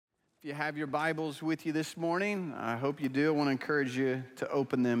If you have your Bibles with you this morning, I hope you do. I want to encourage you to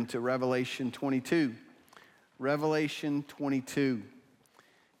open them to Revelation 22. Revelation 22.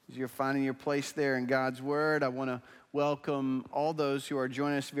 As you're finding your place there in God's Word, I want to welcome all those who are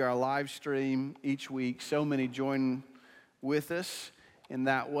joining us via our live stream each week. So many join with us in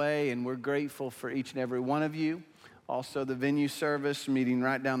that way, and we're grateful for each and every one of you. Also, the venue service meeting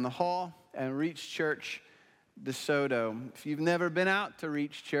right down the hall, and Reach Church DeSoto. If you've never been out to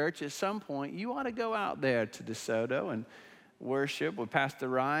Reach Church, at some point you ought to go out there to DeSoto and worship with Pastor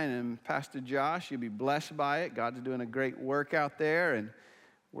Ryan and Pastor Josh. You'll be blessed by it. God's doing a great work out there, and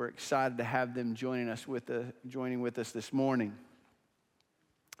we're excited to have them joining with us this morning.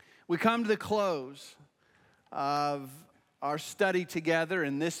 We come to the close of our study together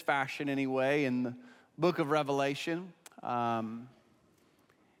in this fashion anyway, in the book of Revelation.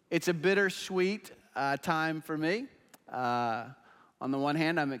 It's a bittersweet time for me. On the one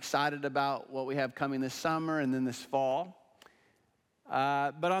hand, I'm excited about what we have coming this summer and then this fall.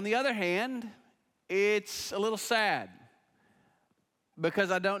 But on the other hand, it's a little sad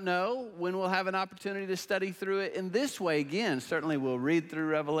because I don't know when we'll have an opportunity to study through it in this way again. Certainly we'll read through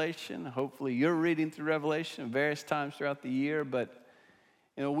Revelation. Hopefully you're reading through Revelation various times throughout the year. But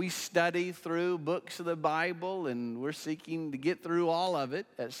you know, we study through books of the Bible and we're seeking to get through all of it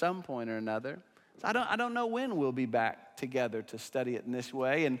at some point or another. I don't know when we'll be back together to study it in this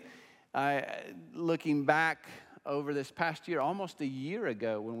way. And looking back over this past year, almost a year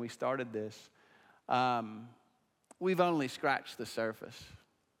ago when we started this, we've only scratched the surface.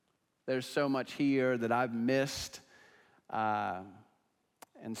 There's so much here that I've missed. And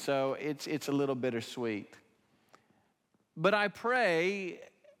so it's a little bittersweet. But I pray,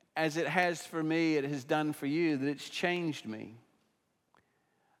 as it has for me, it has done for you, that it's changed me.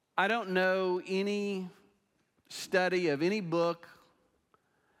 I don't know any study of any book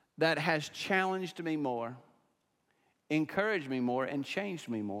that has challenged me more, encouraged me more, and changed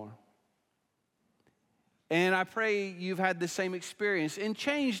me more. And I pray you've had the same experience, and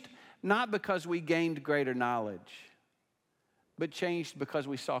changed not because we gained greater knowledge, but changed because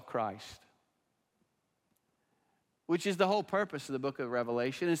we saw Christ, which is the whole purpose of the book of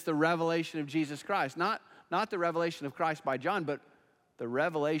Revelation. It's the revelation of Jesus Christ, not the revelation of Christ by John, but the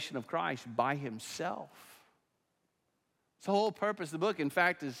revelation of Christ by himself. It's the whole purpose of the book. In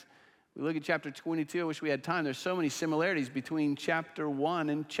fact, as we look at chapter 22, I wish we had time, there's so many similarities between chapter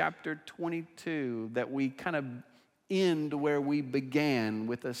 1 and chapter 22 that we kind of end where we began,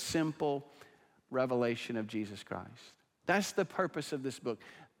 with a simple revelation of Jesus Christ. That's the purpose of this book.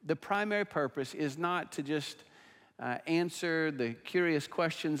 The primary purpose is not to just answer the curious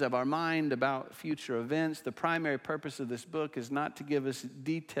questions of our mind about future events. The primary purpose of this book is not to give us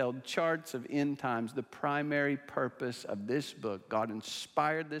detailed charts of end times. The primary purpose of this book, God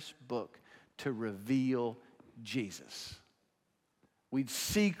inspired this book to reveal Jesus. We'd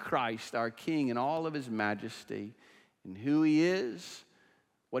see Christ, our King, in all of his majesty, and who he is,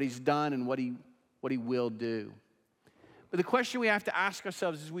 what he's done, and what he will do. But the question we have to ask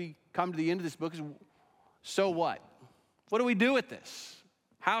ourselves as we come to the end of this book is, so what? What do we do with this?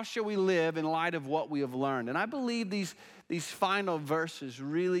 How shall we live in light of what we have learned? And I believe these final verses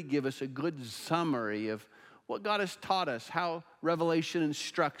really give us a good summary of what God has taught us, how Revelation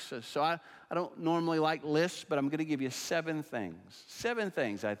instructs us. So I don't normally like lists, but I'm going to give you 7 things. 7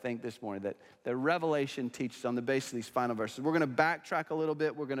 things, I think, this morning that Revelation teaches on the basis of these final verses. We're going to backtrack a little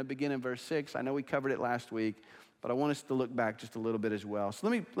bit. We're going to begin in verse 6. I know we covered it last week, but I want us to look back just a little bit as well. So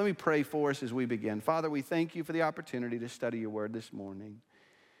let me pray for us as we begin. Father, we thank you for the opportunity to study your word this morning.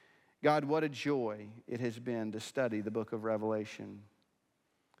 God, what a joy it has been to study the book of Revelation.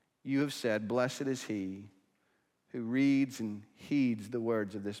 You have said, blessed is he who reads and heeds the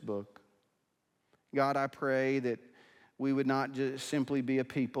words of this book. God, I pray that we would not just simply be a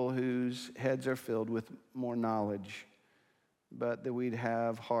people whose heads are filled with more knowledge, but that we'd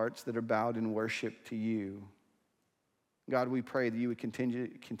have hearts that are bowed in worship to you. God, we pray that you would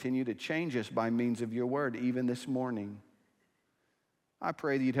continue to change us by means of your word, even this morning. I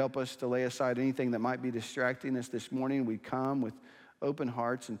pray that you'd help us to lay aside anything that might be distracting us this morning. We come with open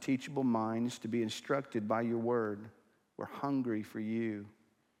hearts and teachable minds to be instructed by your word. We're hungry for you.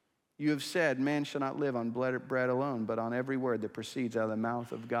 You have said, man shall not live on bread alone, but on every word that proceeds out of the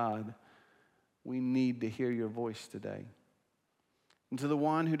mouth of God. We need to hear your voice today. And to the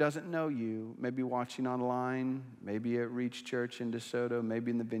one who doesn't know you, maybe watching online, maybe at Reach Church in DeSoto,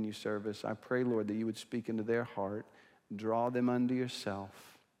 maybe in the venue service, I pray, Lord, that you would speak into their heart, draw them unto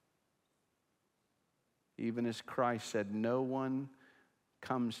yourself. Even as Christ said, no one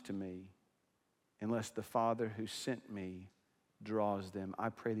comes to me unless the Father who sent me draws them. I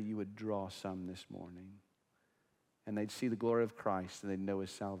pray that you would draw some this morning, and they'd see the glory of Christ and they'd know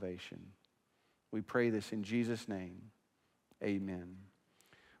his salvation. We pray this in Jesus' name. Amen.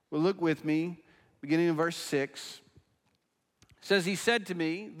 Well, look with me, beginning in verse 6. It says, he said to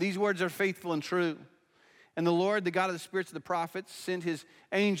me, these words are faithful and true. And the Lord, the God of the spirits of the prophets, sent his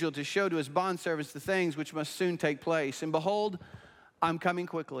angel to show to his bondservants the things which must soon take place. And behold, I'm coming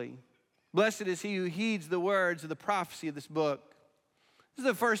quickly. Blessed is he who heeds the words of the prophecy of this book. This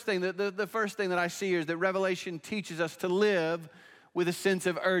is the first thing. The first thing that I see here is that Revelation teaches us to live with a sense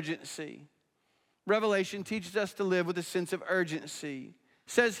of urgency. Revelation teaches us to live with a sense of urgency.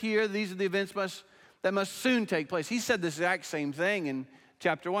 It says here, these are the events that must soon take place. He said the exact same thing in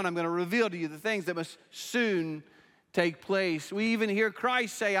chapter 1. I'm going to reveal to you the things that must soon take place. We even hear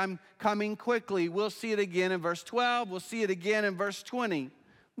Christ say, I'm coming quickly. We'll see it again in verse 12. We'll see it again in verse 20.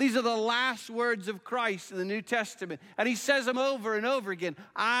 These are the last words of Christ in the New Testament. And he says them over and over again.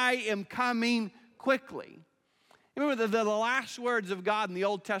 I am coming quickly. Remember the last words of God in the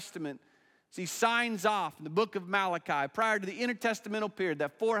Old Testament. As he signs off in the book of Malachi, prior to the intertestamental period,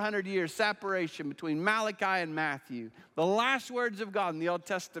 that 400-year separation between Malachi and Matthew, the last words of God in the Old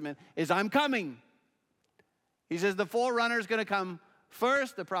Testament is, I'm coming. He says the forerunner is going to come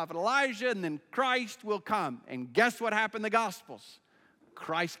first, the prophet Elijah, and then Christ will come. And guess what happened in the Gospels?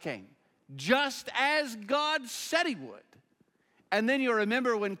 Christ came, just as God said he would. And then you'll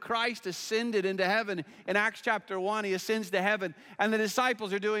remember when Christ ascended into heaven in Acts chapter 1, he ascends to heaven, and the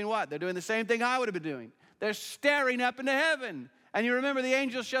disciples are doing what? They're doing the same thing I would have been doing. They're staring up into heaven. And you remember the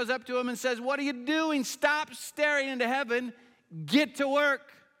angel shows up to him and says, what are you doing? Stop staring into heaven. Get to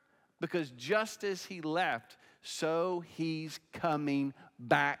work. Because just as he left, so he's coming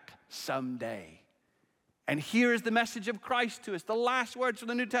back someday. And here is the message of Christ to us, the last words from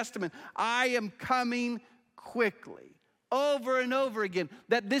the New Testament. I am coming quickly. Over and over again,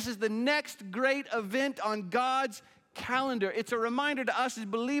 that this is the next great event on God's calendar. It's a reminder to us as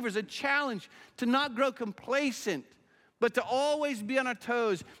believers, a challenge to not grow complacent, but to always be on our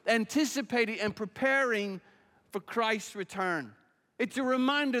toes, anticipating and preparing for Christ's return. It's a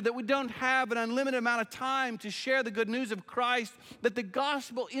reminder that we don't have an unlimited amount of time to share the good news of Christ, that the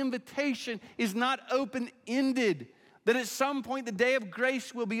gospel invitation is not open-ended, that at some point the day of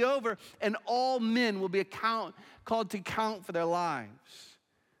grace will be over and all men will be called to count for their lives.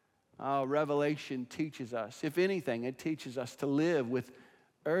 Revelation teaches us, if anything, it teaches us to live with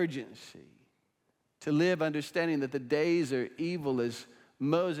urgency, to live understanding that the days are evil as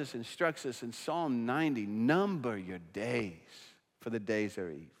Moses instructs us in Psalm 90, number your days, for the days are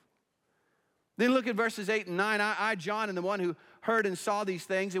evil. Then look at verses 8 and 9. I, John, am the one who heard and saw these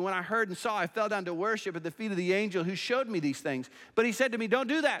things. And when I heard and saw, I fell down to worship at the feet of the angel who showed me these things. But he said to me, don't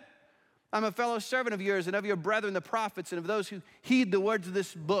do that. I'm a fellow servant of yours and of your brethren, the prophets, and of those who heed the words of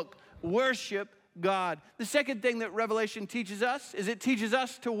this book. Worship God. The second thing that Revelation teaches us is it teaches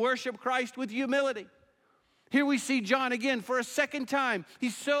us to worship Christ with humility. Here we see John again for a second time.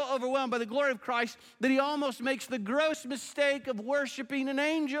 He's so overwhelmed by the glory of Christ that he almost makes the gross mistake of worshiping an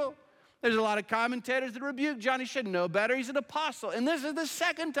angel. There's a lot of commentators that rebuke John. He should know better. He's an apostle. And this is the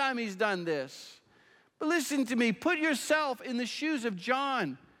second time he's done this. But listen to me. Put yourself in the shoes of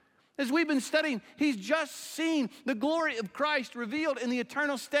John. As we've been studying, he's just seen the glory of Christ revealed in the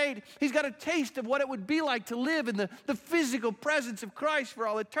eternal state. He's got a taste of what it would be like to live in the physical presence of Christ for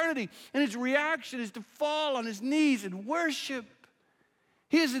all eternity. And his reaction is to fall on his knees and worship.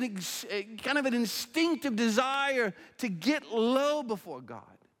 He has kind of an instinctive desire to get low before God.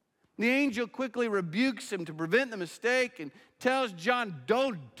 The angel quickly rebukes him to prevent the mistake and tells John,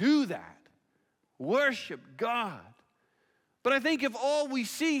 don't do that. Worship God. But I think if all we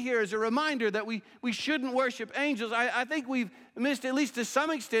see here is a reminder that we shouldn't worship angels, I think we've missed, at least to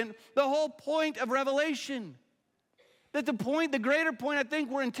some extent, the whole point of Revelation. That the greater point I think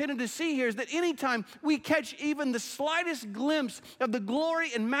we're intended to see here is that anytime we catch even the slightest glimpse of the glory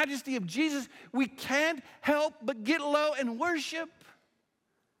and majesty of Jesus, we can't help but get low and worship.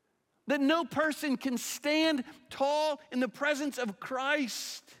 That no person can stand tall in the presence of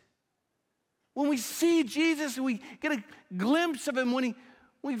Christ. When we see Jesus, we get a glimpse of him. When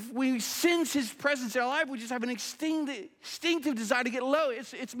we sense his presence in our life, we just have an instinctive desire to get low.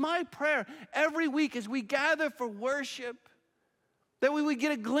 It's my prayer every week as we gather for worship, that we would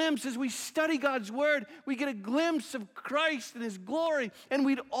get a glimpse as we study God's word, we get a glimpse of Christ and his glory, and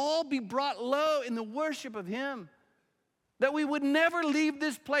we'd all be brought low in the worship of him. That we would never leave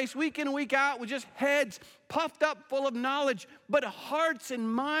this place week in and week out with just heads puffed up full of knowledge, but hearts and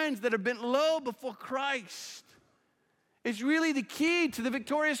minds that have been low before Christ. It's really the key to the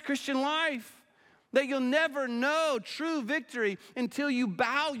victorious Christian life. That you'll never know true victory until you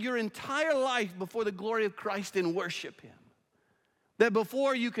bow your entire life before the glory of Christ and worship Him. That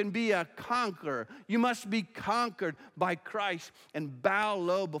before you can be a conqueror, you must be conquered by Christ and bow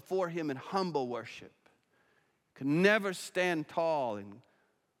low before Him in humble worship. You can never stand tall in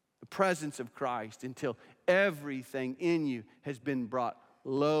the presence of Christ until everything in you has been brought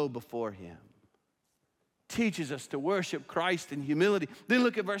low before Him. Teaches us to worship Christ in humility. Then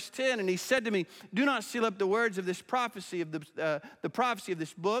look at verse 10, and he said to me, do not seal up the words of this prophecy, of the prophecy of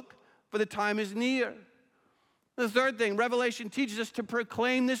this book, for the time is near. The third thing, Revelation teaches us to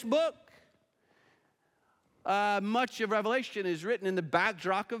proclaim this book. Much of Revelation is written in the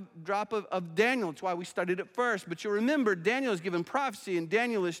backdrop of Daniel. That's why we studied it first. But you'll remember, Daniel is given prophecy, and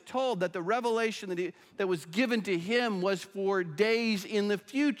Daniel is told that the revelation that was given to him was for days in the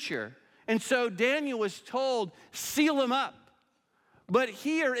future. And so Daniel was told, seal them up. But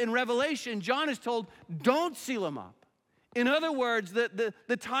here in Revelation, John is told, don't seal them up. In other words, the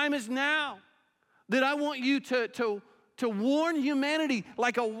time is now. That I want you to warn humanity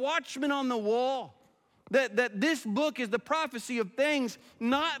like a watchman on the wall. That this book is the prophecy of things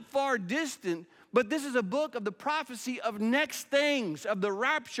not far distant, but this is a book of the prophecy of next things, of the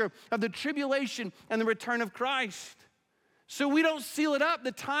rapture, of the tribulation, and the return of Christ. So we don't seal it up.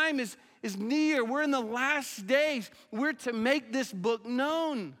 The time is near. We're in the last days. We're to make this book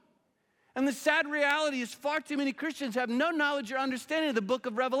known. And the sad reality is far too many Christians have no knowledge or understanding of the book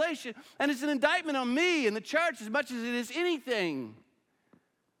of Revelation. And it's an indictment on me and the church as much as it is anything.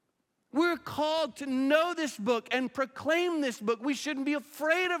 We're called to know this book and proclaim this book. We shouldn't be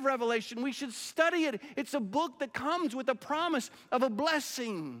afraid of Revelation. We should study it. It's a book that comes with a promise of a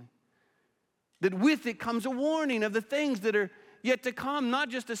blessing. That with it comes a warning of the things that are yet to come, not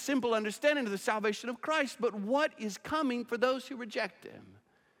just a simple understanding of the salvation of Christ, but what is coming for those who reject Him.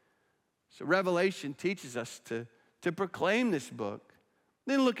 So Revelation teaches us to proclaim this book.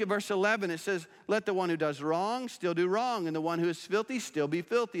 Then look at verse 11. It says, let the one who does wrong still do wrong, and the one who is filthy still be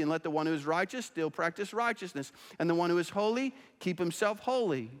filthy, and let the one who is righteous still practice righteousness, and the one who is holy keep himself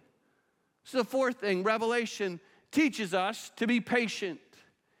holy. So the fourth thing, Revelation teaches us to be patient.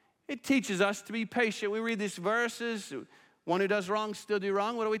 It teaches us to be patient. We read these verses, one who does wrong still do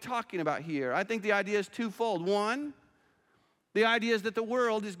wrong. What are we talking about here? I think the idea is twofold. One, the idea is that the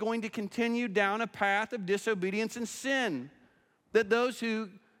world is going to continue down a path of disobedience and sin. That those who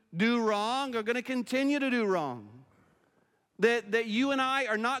do wrong are going to continue to do wrong. That you and I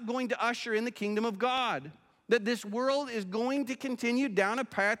are not going to usher in the kingdom of God. That this world is going to continue down a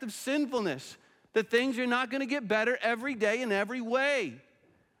path of sinfulness. That things are not going to get better every day in every way.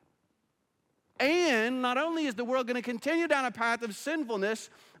 And not only is the world going to continue down a path of sinfulness,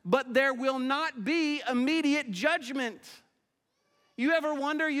 but there will not be immediate judgment. You ever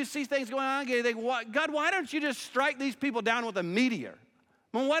wonder, you see things going on, you think, God, why don't you just strike these people down with a meteor?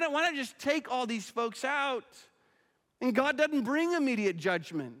 Well, why don't you just take all these folks out? And God doesn't bring immediate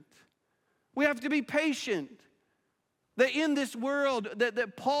judgment. We have to be patient. That in this world,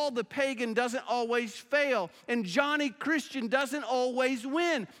 that Paul the pagan doesn't always fail, and Johnny Christian doesn't always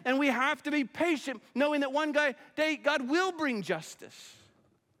win. And we have to be patient, knowing that one day God will bring justice.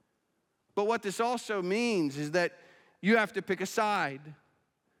 But what this also means is that you have to pick a side.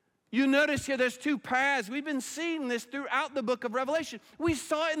 You notice here there's two paths. We've been seeing this throughout the book of Revelation. We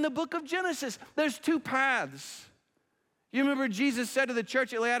saw it in the book of Genesis. There's two paths. You remember Jesus said to the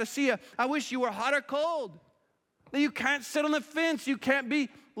church at Laodicea, I wish you were hot or cold. That you can't sit on the fence. You can't be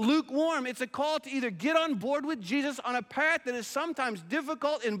lukewarm. It's a call to either get on board with Jesus on a path that is sometimes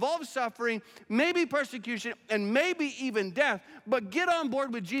difficult, involves suffering, maybe persecution, and maybe even death. But get on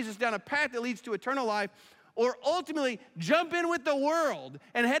board with Jesus down a path that leads to eternal life, or ultimately jump in with the world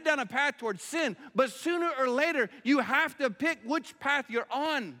and head down a path towards sin. But sooner or later, you have to pick which path you're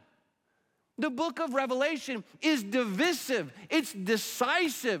on. The book of Revelation is divisive. It's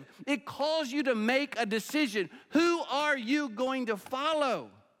decisive. It calls you to make a decision. Who are you going to follow?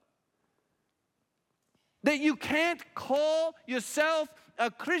 That you can't call yourself a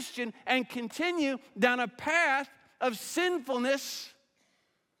Christian and continue down a path of sinfulness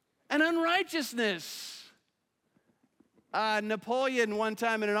and unrighteousness. Napoleon, one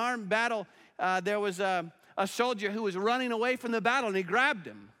time in an armed battle, there was a soldier who was running away from the battle, and he grabbed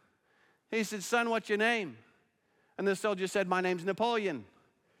him. He said, son, what's your name? And the soldier said, my name's Napoleon.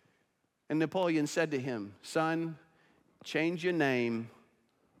 And Napoleon said to him, son, change your name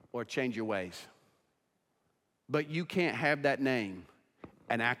or change your ways. But you can't have that name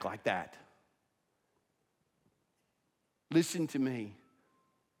and act like that. Listen to me.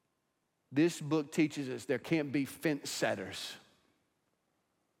 This book teaches us there can't be fence setters.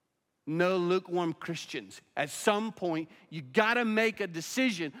 no lukewarm Christians. At some point, you got to make a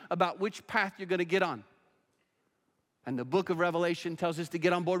decision about which path you're going to get on. And the book of Revelation tells us to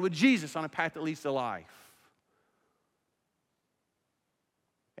get on board with Jesus on a path that leads to life.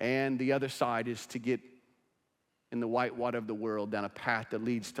 And the other side is to get in the whitewater of the world down a path that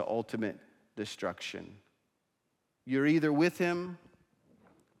leads to ultimate destruction. You're either with him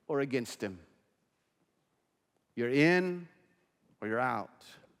or against him. You're in or you're out.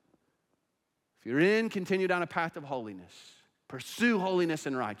 If you're in, continue down a path of holiness. Pursue holiness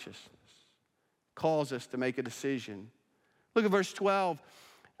and righteousness. Calls us to make a decision. Look at verse 12.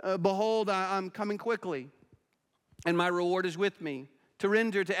 Behold, I'm coming quickly, and my reward is with me, to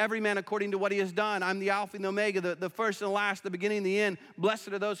render to every man according to what he has done. I'm the Alpha and the Omega, the first and the last, the beginning and the end. Blessed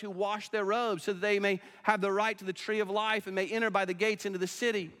are those who wash their robes, so that they may have the right to the tree of life and may enter by the gates into the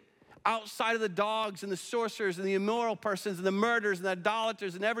city. Outside of the dogs and the sorcerers and the immoral persons and the murderers and the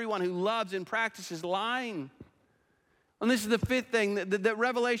idolaters and everyone who loves and practices lying. And this is the fifth thing, that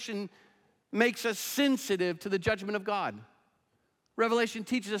Revelation makes us sensitive to the judgment of God. Revelation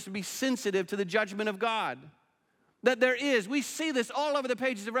teaches us to be sensitive to the judgment of God. That we see this all over the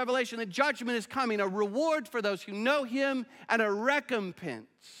pages of Revelation, that judgment is coming, a reward for those who know him and a recompense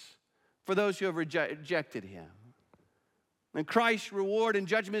for those who have rejected him. And Christ's reward and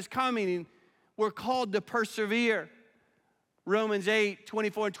judgment is coming, and we're called to persevere. Romans 8,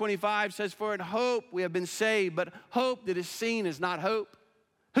 24 and 25 says, for in hope we have been saved, but hope that is seen is not hope.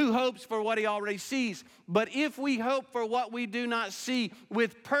 Who hopes for what he already sees? But if we hope for what we do not see,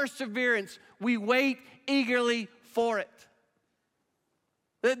 with perseverance we wait eagerly for it.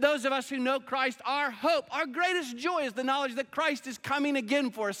 Those of us who know Christ, our hope, our greatest joy is the knowledge that Christ is coming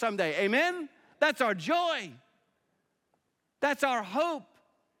again for us someday. Amen? That's our joy. That's our hope.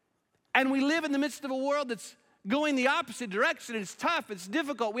 And we live in the midst of a world that's going the opposite direction. It's tough, it's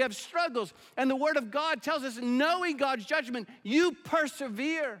difficult, we have struggles. And the Word of God tells us, knowing God's judgment, you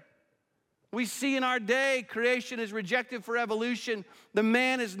persevere. We see in our day, creation is rejected for evolution. The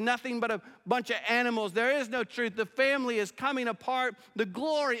man is nothing but a bunch of animals. There is no truth. The family is coming apart. The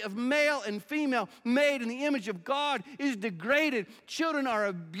glory of male and female made in the image of God is degraded. Children are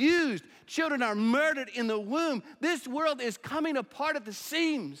abused. Children are murdered in the womb. This world is coming apart at the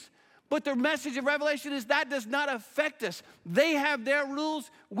seams. But the message of Revelation is that does not affect us. They have their rules,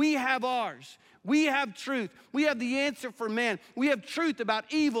 we have ours. We have truth. We have the answer for man. We have truth about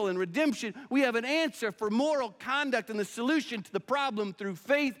evil and redemption. We have an answer for moral conduct and the solution to the problem through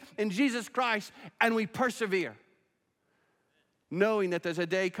faith in Jesus Christ, and we persevere, knowing that there's a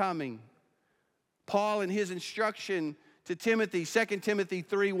day coming. Paul, in his instruction to Timothy, 2 Timothy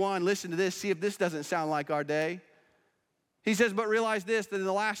 3:1, listen to this, see if this doesn't sound like our day. He says, but realize this, that in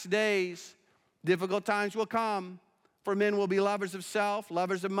the last days, difficult times will come. For men will be lovers of self,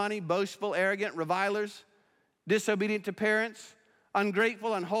 lovers of money, boastful, arrogant, revilers, disobedient to parents,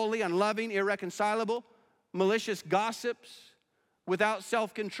 ungrateful, unholy, unloving, irreconcilable, malicious gossips, without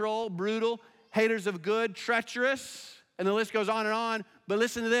self-control, brutal, haters of good, treacherous, and the list goes on and on. But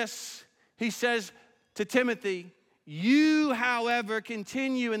listen to this. He says to Timothy, you, however,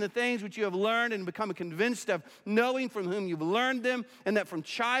 continue in the things which you have learned and become convinced of, knowing from whom you've learned them, and that from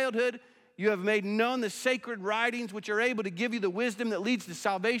childhood you have made known the sacred writings which are able to give you the wisdom that leads to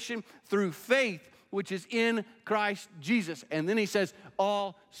salvation through faith, which is in Christ Jesus. And then he says,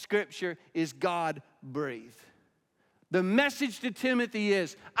 all Scripture is God-breathed. The message to Timothy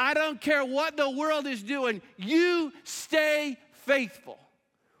is, I don't care what the world is doing, you stay faithful.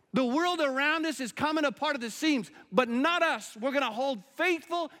 The world around us is coming apart at the seams, but not us. We're going to hold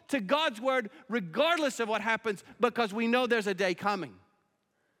faithful to God's word regardless of what happens, because we know there's a day coming.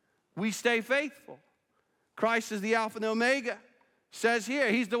 We stay faithful. Christ is the Alpha and the Omega. Says here,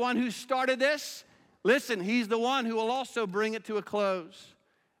 he's the one who started this. Listen, he's the one who will also bring it to a close.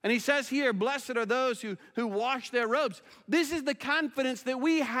 And he says here, blessed are those who wash their robes. This is the confidence that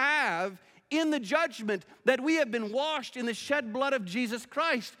we have in the judgment, that we have been washed in the shed blood of Jesus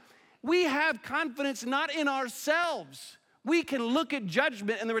Christ. We have confidence not in ourselves. We can look at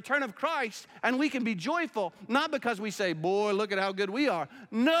judgment and the return of Christ and we can be joyful, not because we say, boy, look at how good we are.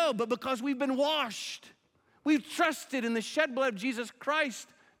 No, but because we've been washed. We've trusted in the shed blood of Jesus Christ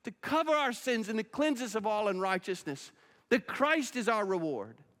to cover our sins and to cleanse us of all unrighteousness. That Christ is our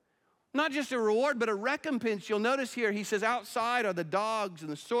reward. Not just a reward, but a recompense. You'll notice here, he says, outside are the dogs and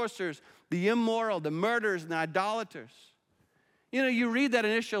the sorcerers, the immoral, the murderers, and the idolaters. You know, you read that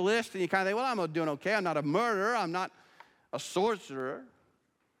initial list and you kind of think, well, I'm doing okay. I'm not a murderer. I'm not a sorcerer.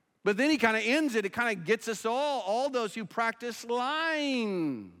 But then he kind of ends it. It kind of gets us all those who practice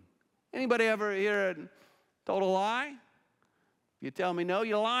lying. Anybody ever hear a total lie? You tell me no,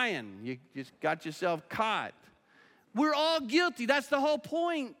 you're lying. You just got yourself caught. We're all guilty. That's the whole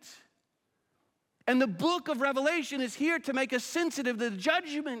point. And the book of Revelation is here to make us sensitive to the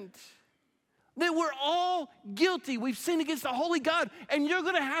judgment. That we're all guilty. We've sinned against the holy God, and you're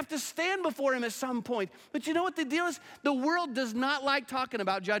going to have to stand before him at some point. But you know what the deal is? The world does not like talking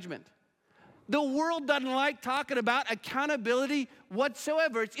about judgment. The world doesn't like talking about accountability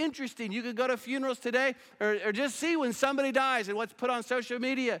whatsoever. It's interesting. You could go to funerals today or just see when somebody dies and what's put on social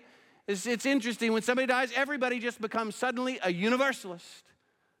media. It's interesting. When somebody dies, everybody just becomes suddenly a universalist.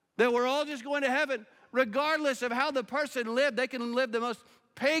 That we're all just going to heaven. Regardless of how the person lived, they can live the most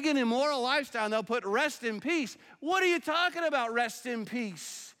pagan, immoral lifestyle, and they'll put rest in peace. What are you talking about, rest in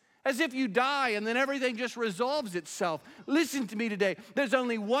peace? As if you die and then everything just resolves itself. Listen to me today. There's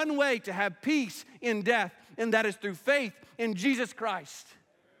only one way to have peace in death, and that is through faith in Jesus Christ.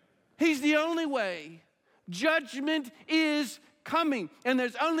 He's the only way. Judgment is coming, and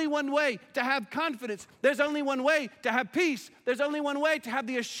there's only one way to have confidence. There's only one way to have peace. There's only one way to have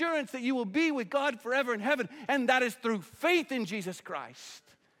the assurance that you will be with God forever in heaven, and that is through faith in Jesus Christ.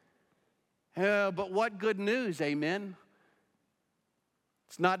 But what good news, amen?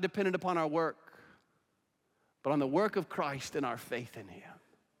 It's not dependent upon our work, but on the work of Christ and our faith in him.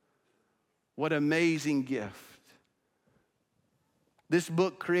 What amazing gift. This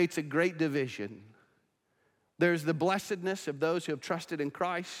book creates a great division. There's the blessedness of those who have trusted in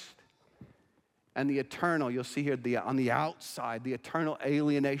Christ, and the eternal, you'll see here on the outside, the eternal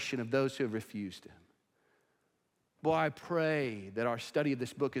alienation of those who have refused him. Boy, I pray that our study of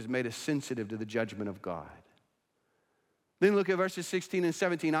this book has made us sensitive to the judgment of God. Then look at verses 16 and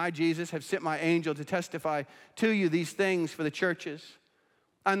 17. I, Jesus, have sent my angel to testify to you these things for the churches.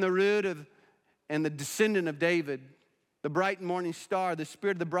 I'm the root of and the descendant of David, the bright and morning star. The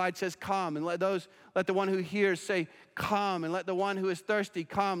Spirit of the bride says, come. And let the one who hears say, come. And let the one who is thirsty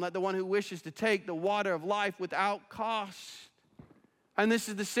come. Let the one who wishes to take the water of life without cost. And this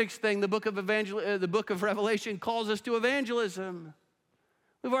is the sixth thing. The book of Revelation calls us to evangelism.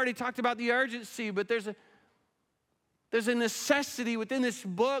 We've already talked about the urgency, but there's a necessity within this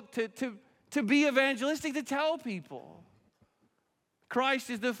book to be evangelistic, to tell people. Christ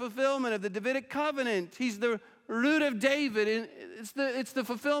is the fulfillment of the Davidic covenant. He's the root of David. And it's the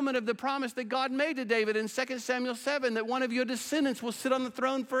fulfillment of the promise that God made to David in 2 Samuel 7, that one of your descendants will sit on the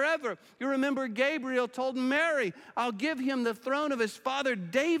throne forever. You remember Gabriel told Mary, I'll give him the throne of his father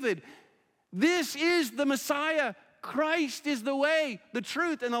David. This is the Messiah. Christ is the way, the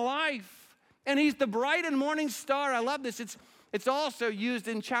truth, and the life. And he's the bright and morning star. I love this. It's also used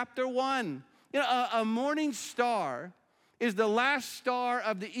in chapter 1. You know, a morning star is the last star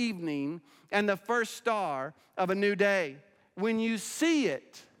of the evening and the first star of a new day. When you see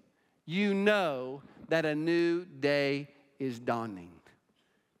it, you know that a new day is dawning.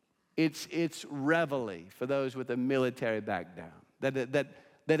 It's reveille for those with a military background, that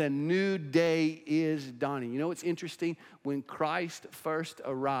a new day is dawning. You know what's interesting? When Christ first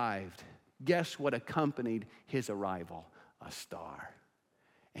arrived, guess what accompanied his arrival? A star.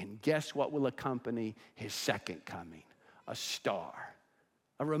 And guess what will accompany his second coming? A star.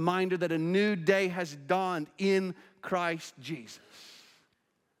 A reminder that a new day has dawned in Christ Jesus.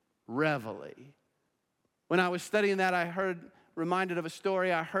 Reveille. When I was studying that, I reminded of a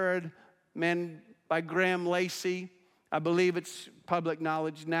story I heard, by Graham Lacey. I believe it's public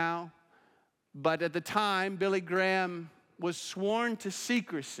knowledge now. But at the time, Billy Graham was sworn to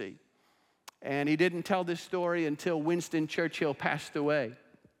secrecy. And he didn't tell this story until Winston Churchill passed away.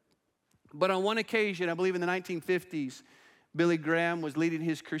 But on one occasion, I believe in the 1950s, Billy Graham was leading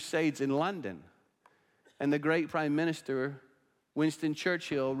his crusades in London. And the great Prime Minister, Winston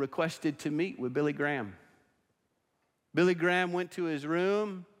Churchill, requested to meet with Billy Graham. Billy Graham went to his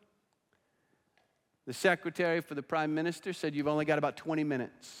room. The secretary for the Prime Minister said, you've only got about 20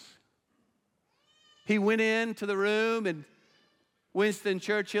 minutes. He went into the room, and Winston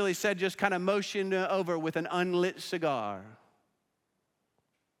Churchill, he said, just kind of motioned over with an unlit cigar.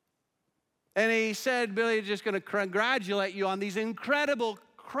 And he said, Billy is just going to congratulate you on these incredible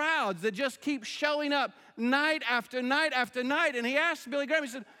crowds that just keep showing up night after night after night. And he asked Billy Graham, he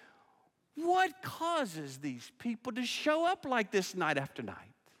said, what causes these people to show up like this night after night?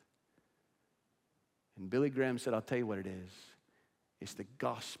 And Billy Graham said, I'll tell you what it is. It's the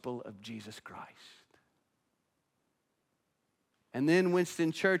gospel of Jesus Christ. And then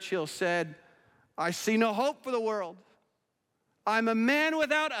Winston Churchill said, I see no hope for the world. I'm a man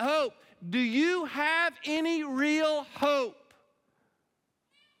without hope. Do you have any real hope?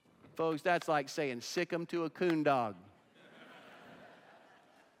 Folks, that's like saying sick 'em to a coon dog.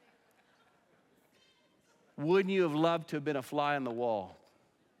 Wouldn't you have loved to have been a fly on the wall?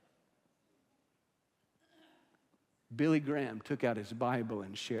 Billy Graham took out his Bible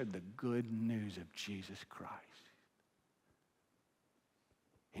and shared the good news of Jesus Christ.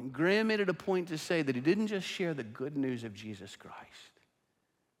 And Graham made it a point to say that he didn't just share the good news of Jesus Christ.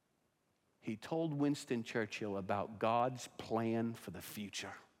 He told Winston Churchill about God's plan for the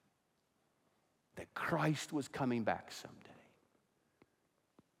future, that Christ was coming back someday.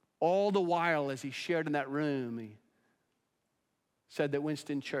 All the while, as he shared in that room, he said that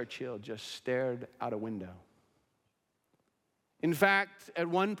Winston Churchill just stared out a window. In fact, at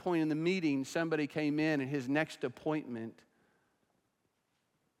one point in the meeting, somebody came in at his next appointment,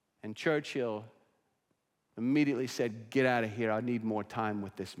 and Churchill immediately said, "Get out of here, I need more time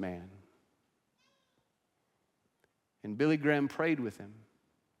with this man." And Billy Graham prayed with him.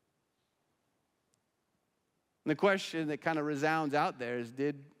 And the question that kind of resounds out there is,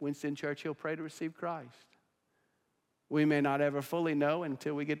 did Winston Churchill pray to receive Christ? We may not ever fully know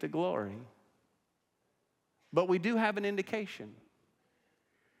until we get to glory. But we do have an indication.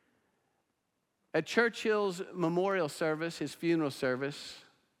 At Churchill's memorial service, his funeral service,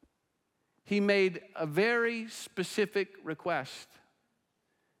 he made a very specific request.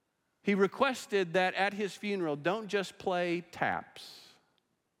 He requested that at his funeral, don't just play taps,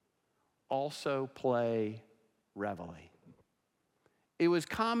 also play Reveille. It was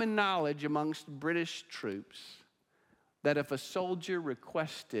common knowledge amongst British troops that if a soldier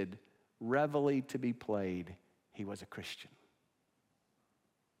requested Reveille to be played, he was a Christian.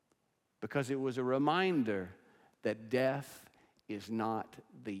 Because it was a reminder that death is not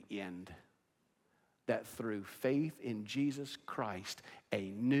the end. That through faith in Jesus Christ,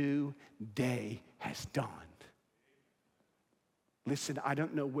 a new day has dawned. Listen, I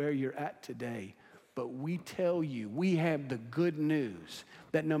don't know where you're at today, but we tell you, we have the good news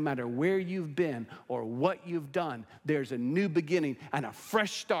that no matter where you've been or what you've done, there's a new beginning and a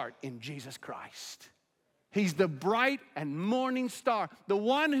fresh start in Jesus Christ. He's the bright and morning star, the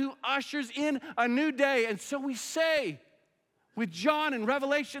one who ushers in a new day. And so we say with John in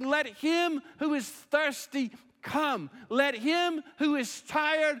Revelation, let him who is thirsty come. Let him who is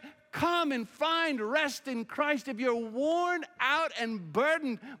tired come and find rest in Christ. If you're worn out and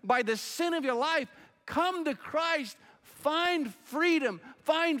burdened by the sin of your life, come to Christ. Find freedom.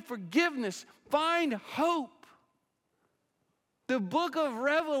 Find forgiveness. Find hope. The book of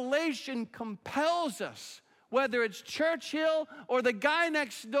Revelation compels us, whether it's Churchill or the guy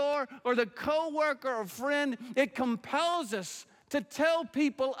next door or the coworker or friend, it compels us to tell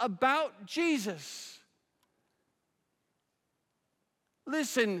people about Jesus.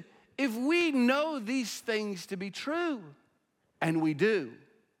 Listen, if we know these things to be true, and we do,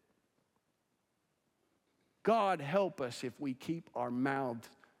 God help us if we keep our mouths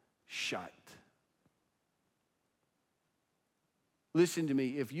shut. Listen to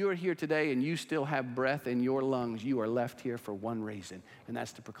me, if you're here today and you still have breath in your lungs, you are left here for one reason, and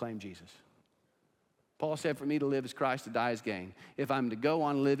that's to proclaim Jesus. Paul said, for me to live is Christ, to die is gain. If I'm to go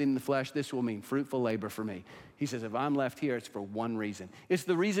on living in the flesh, this will mean fruitful labor for me. He says, if I'm left here, it's for one reason. It's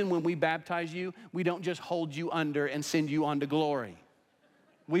the reason when we baptize you, we don't just hold you under and send you on to glory.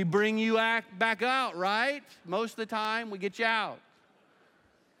 We bring you back out, right? Most of the time, we get you out.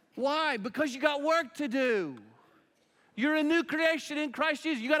 Why? Because you got work to do. You're a new creation in Christ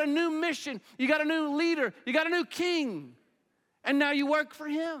Jesus. You got a new mission. You got a new leader. You got a new king. And now you work for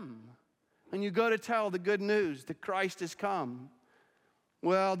him. And you go to tell the good news that Christ has come.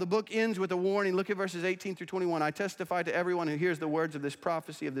 Well, the book ends with a warning. Look at verses 18 through 21. I testify to everyone who hears the words of this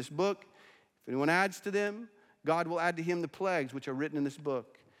prophecy of this book. If anyone adds to them, God will add to him the plagues which are written in this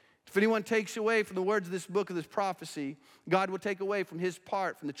book. If anyone takes away from the words of this book of this prophecy, God will take away from his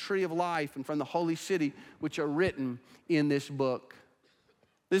part, from the tree of life and from the holy city which are written in this book.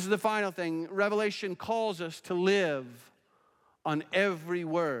 This is the final thing. Revelation calls us to live on every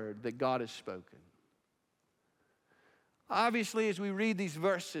word that God has spoken. Obviously, as we read these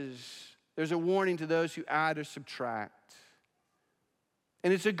verses, there's a warning to those who add or subtract.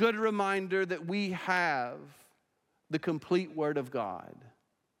 And it's a good reminder that we have the complete Word of God.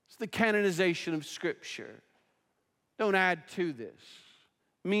 It's the canonization of Scripture. Don't add to this.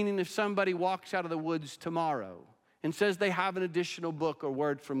 Meaning if somebody walks out of the woods tomorrow and says they have an additional book or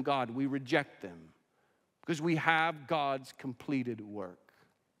word from God, we reject them. Because we have God's completed work.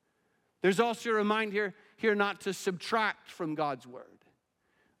 There's also a reminder here not to subtract from God's word.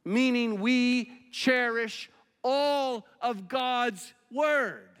 Meaning we cherish all of God's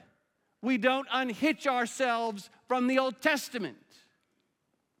word. We don't unhitch ourselves from the Old Testament.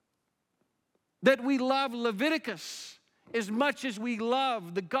 That we love Leviticus as much as we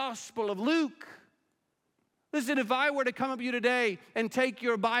love the Gospel of Luke. Listen, if I were to come up to you today and take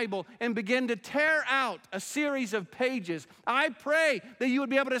your Bible and begin to tear out a series of pages, I pray that you would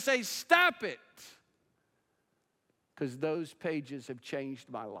be able to say, stop it, because those pages have changed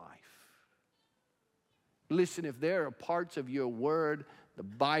my life. Listen, if there are parts of your word, the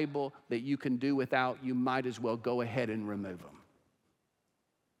Bible, that you can do without, you might as well go ahead and remove them.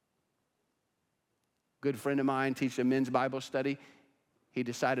 Good friend of mine teaches a men's Bible study. He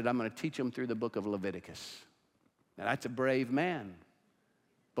decided, I'm going to teach them through the book of Leviticus. Now, that's a brave man.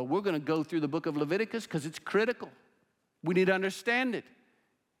 But we're going to go through the book of Leviticus because it's critical. We need to understand it.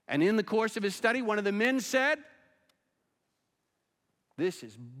 And in the course of his study, one of the men said, this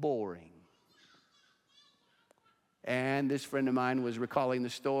is boring. And this friend of mine was recalling the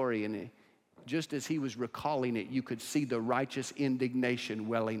story, and just as he was recalling it, you could see the righteous indignation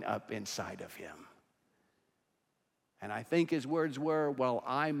welling up inside of him. And I think his words were, well,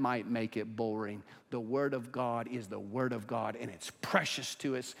 I might make it boring. The Word of God is the Word of God, and it's precious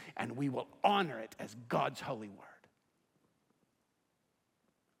to us, and we will honor it as God's holy word.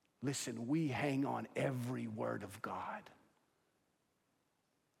 Listen, we hang on every word of God.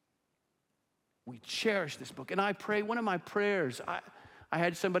 We cherish this book. And I pray, one of my prayers, I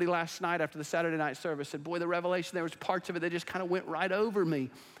had somebody last night after the Saturday night service said, boy, the Revelation, there was parts of it that just kind of went right over me.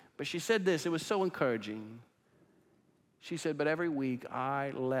 But she said this, it was so encouraging. She said, but every week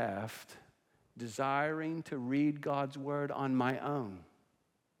I left desiring to read God's word on my own.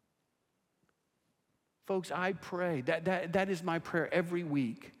 Folks, I pray, that is my prayer every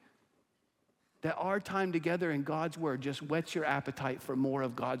week, that our time together in God's word just whets your appetite for more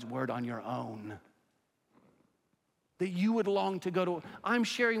of God's word on your own. That you would long to go to. I'm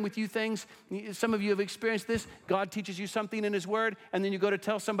sharing with you things, some of you have experienced this. God teaches you something in his word, and then you go to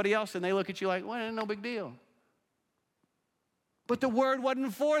tell somebody else, and they look at you like, well, no big deal. But the word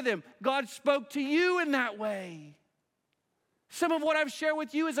wasn't for them. God spoke to you in that way. Some of what I've shared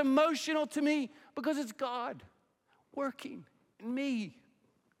with you is emotional to me because it's God working in me.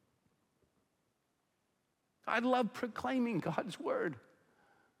 I love proclaiming God's word.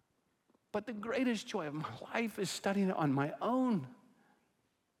 But the greatest joy of my life is studying it on my own.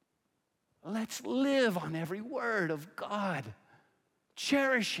 Let's live on every word of God.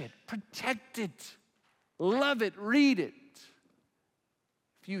 Cherish it, protect it, love it, read it.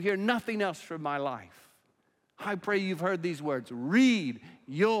 If you hear nothing else from my life, I pray you've heard these words. Read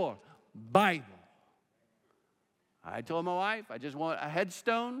your Bible. I told my wife, I just want a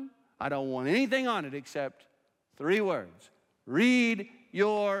headstone. I don't want anything on it except 3 words. Read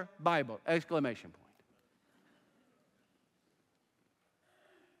your Bible! Exclamation point.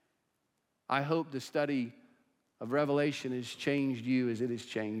 I hope the study of Revelation has changed you as it has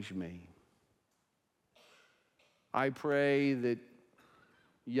changed me. I pray that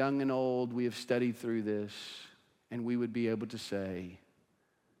young and old, we have studied through this, and we would be able to say,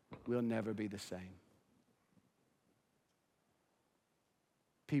 we'll never be the same.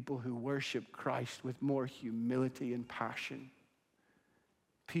 People who worship Christ with more humility and passion.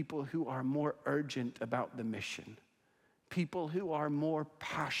 People who are more urgent about the mission. People who are more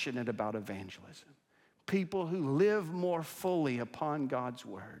passionate about evangelism. People who live more fully upon God's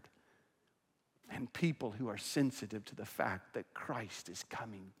word. And people who are sensitive to the fact that Christ is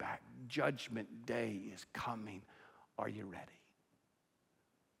coming back. Judgment Day is coming. Are you ready?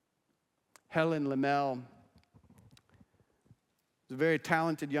 Helen Lamel was a very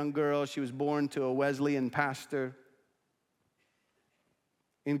talented young girl. She was born to a Wesleyan pastor.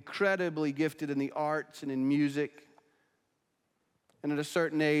 Incredibly gifted in the arts and in music. And at a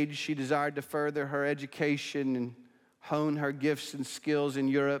certain age, she desired to further her education and hone her gifts and skills in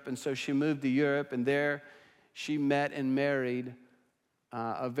Europe. And so she moved to Europe, and there she met and married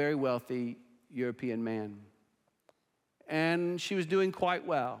a very wealthy European man. And she was doing quite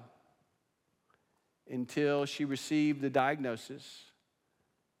well until she received the diagnosis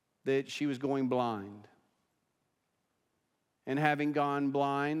that she was going blind. And having gone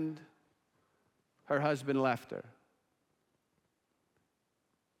blind, her husband left her.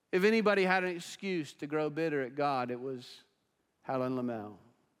 If anybody had an excuse to grow bitter at God, it was Helen Lamel.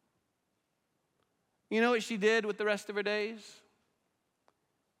 You know what she did with the rest of her days?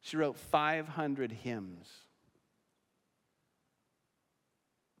 She wrote 500 hymns.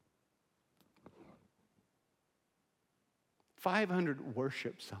 "500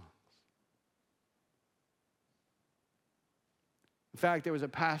 worship songs. In fact, there was a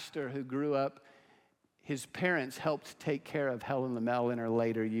pastor who grew up. His parents helped take care of Helen Lamel in her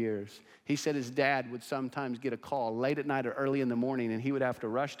later years. He said his dad would sometimes get a call late at night or early in the morning, and he would have to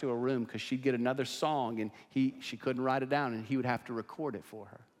rush to a room because she'd get another song, and she couldn't write it down, and he would have to record it for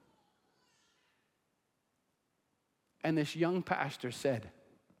her. And this young pastor said,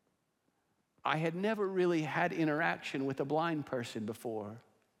 I had never really had interaction with a blind person before.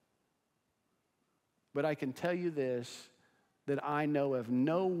 But I can tell you this, that I know of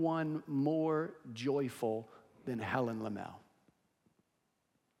no one more joyful than Helen Lamel.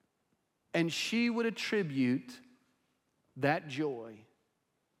 And she would attribute that joy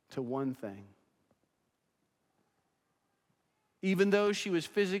to one thing. Even though she was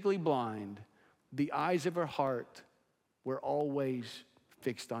physically blind, the eyes of her heart were always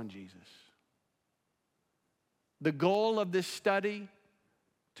fixed on Jesus. The goal of this study,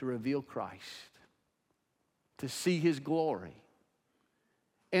 to reveal Christ, to see his glory.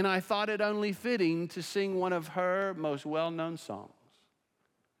 And I thought it only fitting to sing one of her most well-known songs,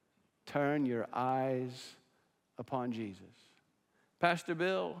 Turn Your Eyes Upon Jesus. Pastor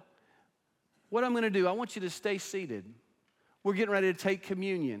Bill, what I'm going to do, I want you to stay seated. We're getting ready to take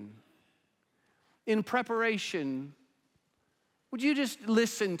communion. In preparation, would you just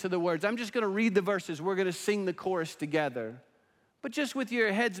listen to the words? I'm just going to read the verses. We're going to sing the chorus together. But just with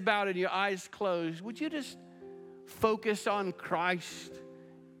your heads bowed and your eyes closed, would you just focus on Christ?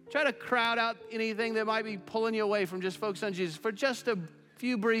 Try to crowd out anything that might be pulling you away from just focus on Jesus. For just a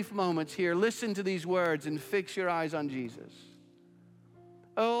few brief moments here, listen to these words and fix your eyes on Jesus.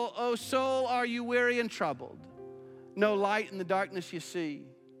 Oh, soul, are you weary and troubled? No light in the darkness you see.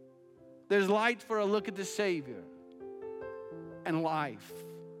 There's light for a look at the Savior, and life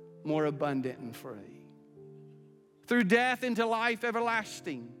more abundant and free. Through death into life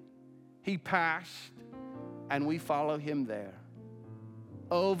everlasting, he passed, and we follow him there.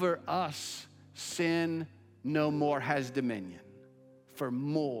 Over us, sin no more has dominion, for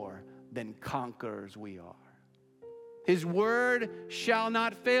more than conquerors we are. His word shall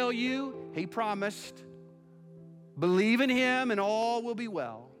not fail you, he promised. Believe in him and all will be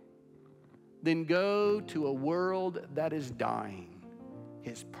well. Then go to a world that is dying,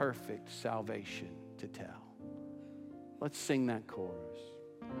 his perfect salvation to tell. Let's sing that chorus.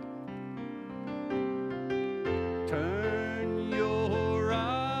 Turn your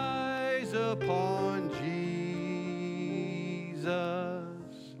eyes upon Jesus.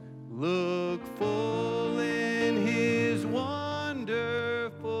 Look full in his wonderful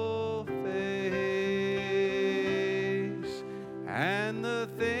face, and the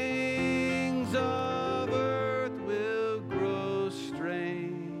things of earth will grow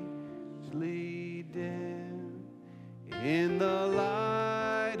strangely dim in the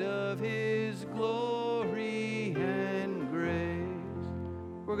light of his glory and grace.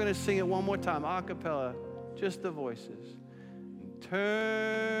 We're going to sing it one more time, a cappella, just the voices.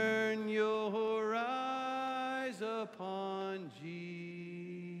 Turn your eyes upon Jesus.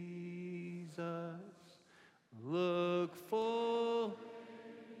 Look full.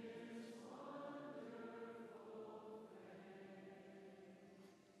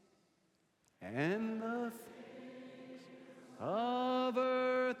 And the things of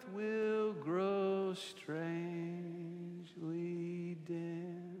earth will grow strangely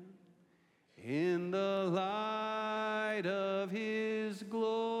dim in the light of his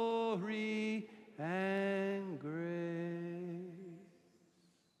glory and grace.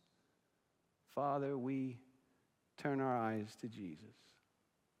 Father, we turn our eyes to Jesus.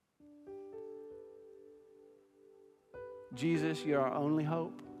 Jesus, you're our only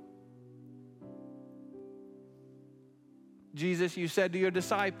hope. Jesus, you said to your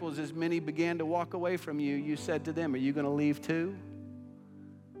disciples as many began to walk away from you, you said to them, are you going to leave too?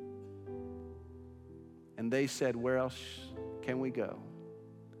 And they said, where else can we go?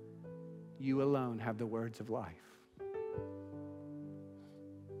 You alone have the words of life.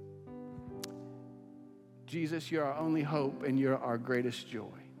 Jesus, you're our only hope and you're our greatest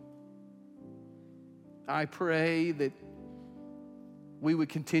joy. I pray that we would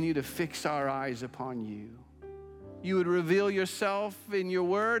continue to fix our eyes upon you. You would reveal yourself in your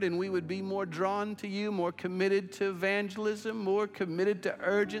word, and we would be more drawn to you, more committed to evangelism, more committed to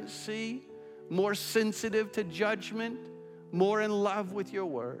urgency, more sensitive to judgment, more in love with your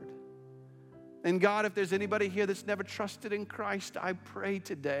word. And God, if there's anybody here that's never trusted in Christ, I pray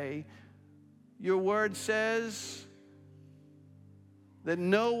today, your word says that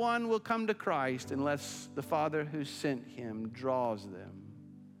no one will come to Christ unless the Father who sent him draws them.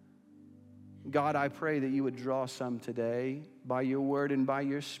 God, I pray that you would draw some today by your word and by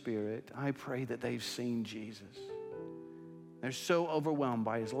your spirit. I pray that they've seen Jesus. They're so overwhelmed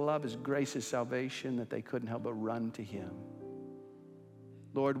by his love, his grace, his salvation that they couldn't help but run to him.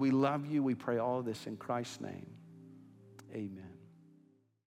 Lord, we love you. We pray all of this in Christ's name. Amen.